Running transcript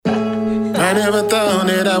I never thought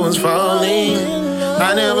that I was falling.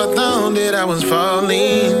 I never thought that I was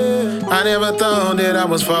falling. I never thought that I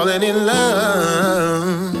was falling in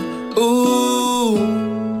love. Ooh,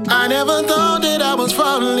 I never thought that I was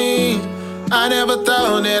falling. I never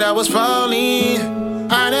thought that I was falling.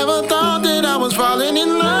 I never thought that I was falling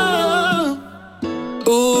in love.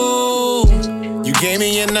 Ooh, you gave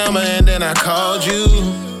me your number and then I called you.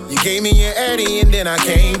 You gave me your Eddie and then I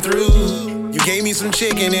came through. You gave me some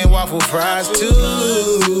chicken and waffle fries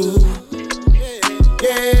too.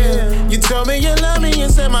 Yeah, you told me you love me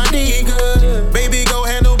and said my D good. Baby, go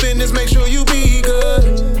handle business, make sure you be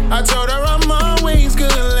good. I told her I'm always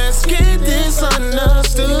good, let's get this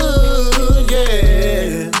understood.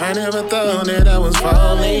 Yeah, I never thought that I was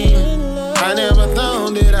falling. I never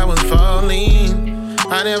thought that I was falling.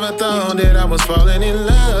 I never thought that I was falling in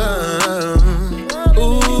love.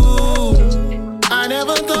 Ooh, I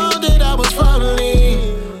never thought that I was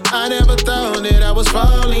falling. I never thought that I was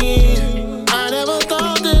falling. I never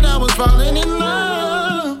thought that I was falling in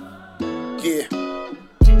love. Yeah.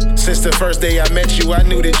 Since the first day I met you, I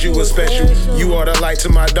knew that you were special. You are the light to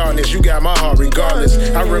my darkness, you got my heart regardless.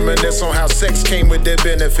 I reminisce on how sex came with their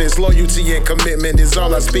benefits. Loyalty and commitment is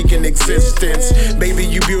all I speak in existence. Baby,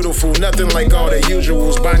 you beautiful, nothing like all the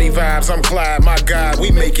usuals. Bonnie vibes, I'm Clyde, my God,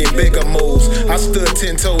 we making bigger moves. I stood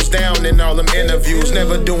 10 toes down in all them interviews.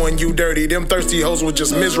 Never doing you dirty, them thirsty hoes were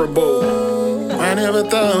just miserable. I never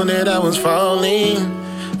thought that I was falling.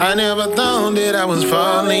 I never thought that I was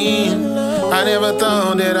falling. I never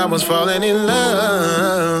thought that I was falling in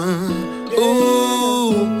love.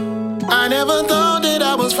 Ooh, I never thought that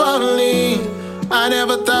I was falling. I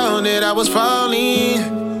never thought that I was falling.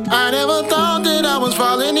 I never thought that I was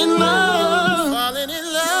falling in love. Falling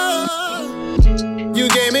in love. You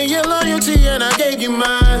gave me your loyalty and I gave you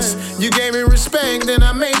mine. You gave me respect and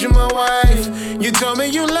I made you my wife. You told me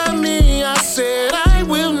you love me, I said I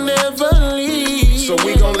will never leave. So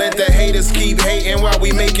we gon' let the haters keep hating while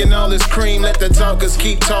we making all this cream. Let the talkers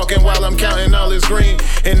keep talking while I'm counting all this green.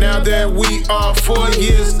 And now that we are 4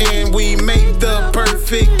 years in, we make the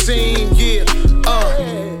perfect team, yeah.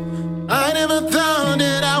 I never thought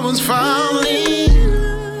that I was falling.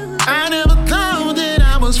 I never thought that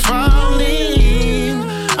I was falling.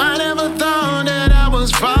 I never thought that I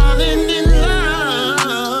was falling in love.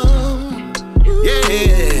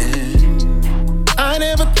 Yeah, I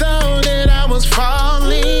never thought that I was falling.